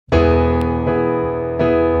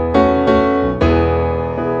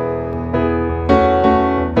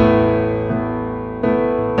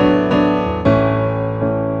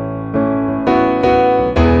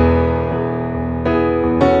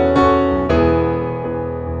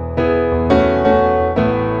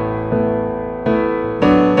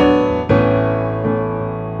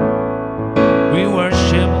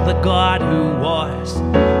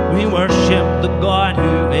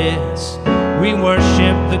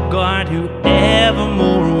the God who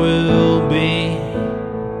evermore will be.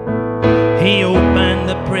 He opened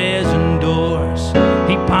the prison doors,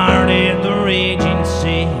 He parted the raging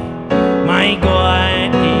sea. My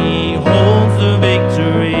God, He holds the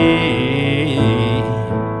victory.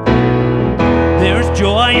 There's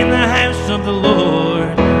joy in the house of the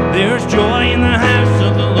Lord. There's joy in the house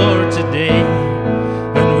of the Lord today.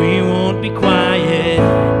 And we won't be quiet.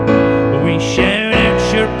 We shout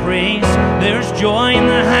out your praise. There's joy in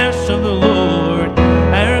the house of the Lord.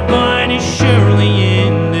 Our God is surely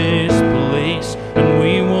in this place. And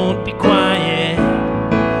we won't be quiet.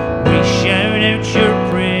 We shout out your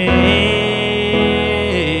praise.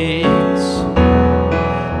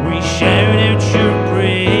 We shout out your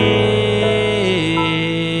praise.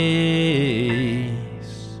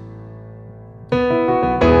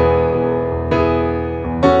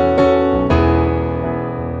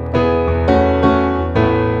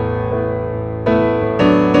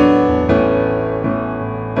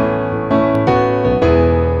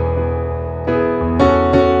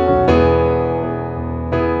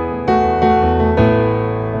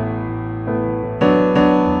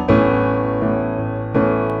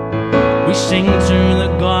 We sing to the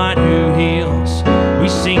God who heals. We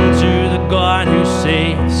sing to the God who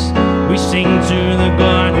saves. We sing to the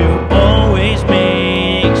God who always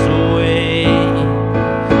makes a way.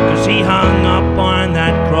 'Cause He hung up on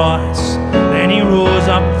that cross, then He rose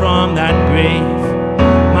up from that grave.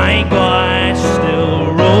 My God,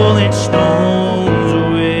 still rolling stones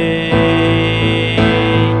away.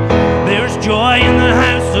 There's joy in the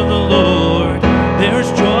house of the Lord. There's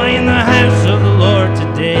joy in the house of the Lord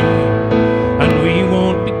today. And we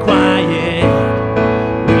won't be quiet.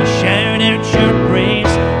 We shout out your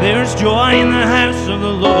praise. There's joy in the house of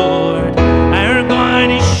the Lord. Our God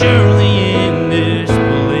is surely in this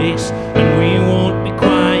place. And we won't be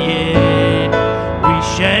quiet. We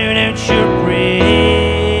shout out your praise.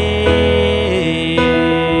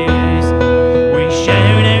 We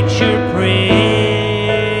shout out your praise.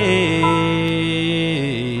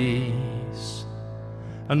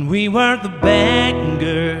 And we were the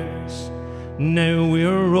beggars, now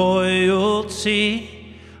we're royalty.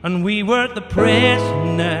 And we were the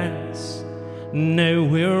prisoners, now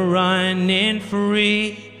we're running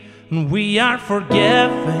free. And we are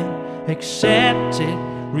forgiven, accepted,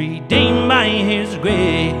 redeemed by His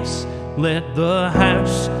grace. Let the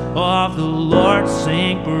house of the Lord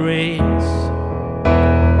sing praise.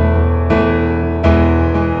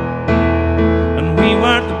 And we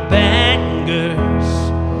were the beggars,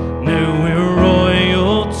 now we're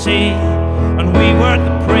royalty. And we were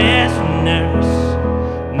the prisoners,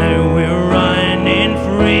 now we're running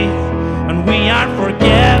free. And we are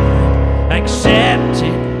forgiven,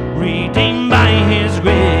 accepted, redeemed by His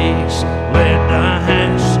grace. Let the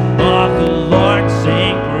house of the Lord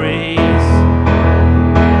sing praise.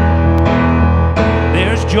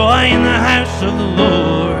 There's joy in the house of the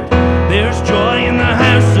Lord. There's joy in the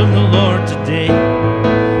house of the Lord today.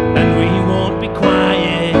 And we won't be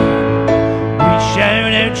quiet. We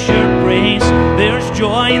shout out your praise. There's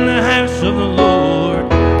joy in the house of the Lord.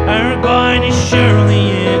 Our God is surely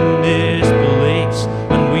in this place.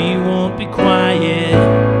 And we won't be quiet.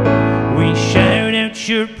 We shout out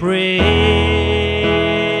your praise.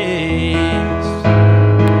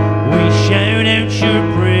 We shout out your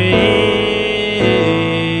praise.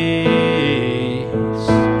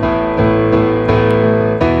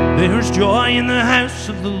 There's joy in the house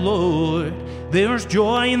of the Lord. There's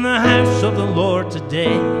joy in the house of the Lord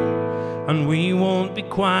today. And we won't be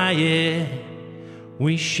quiet.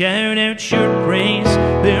 We shout out your praise.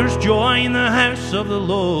 There's joy in the house of the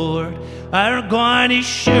Lord. Our God is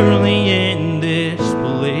surely in this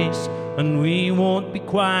place. And we won't be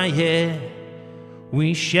quiet.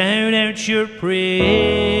 We shout out your praise.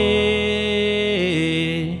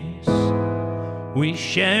 We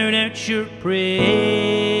shout out your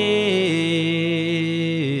praise.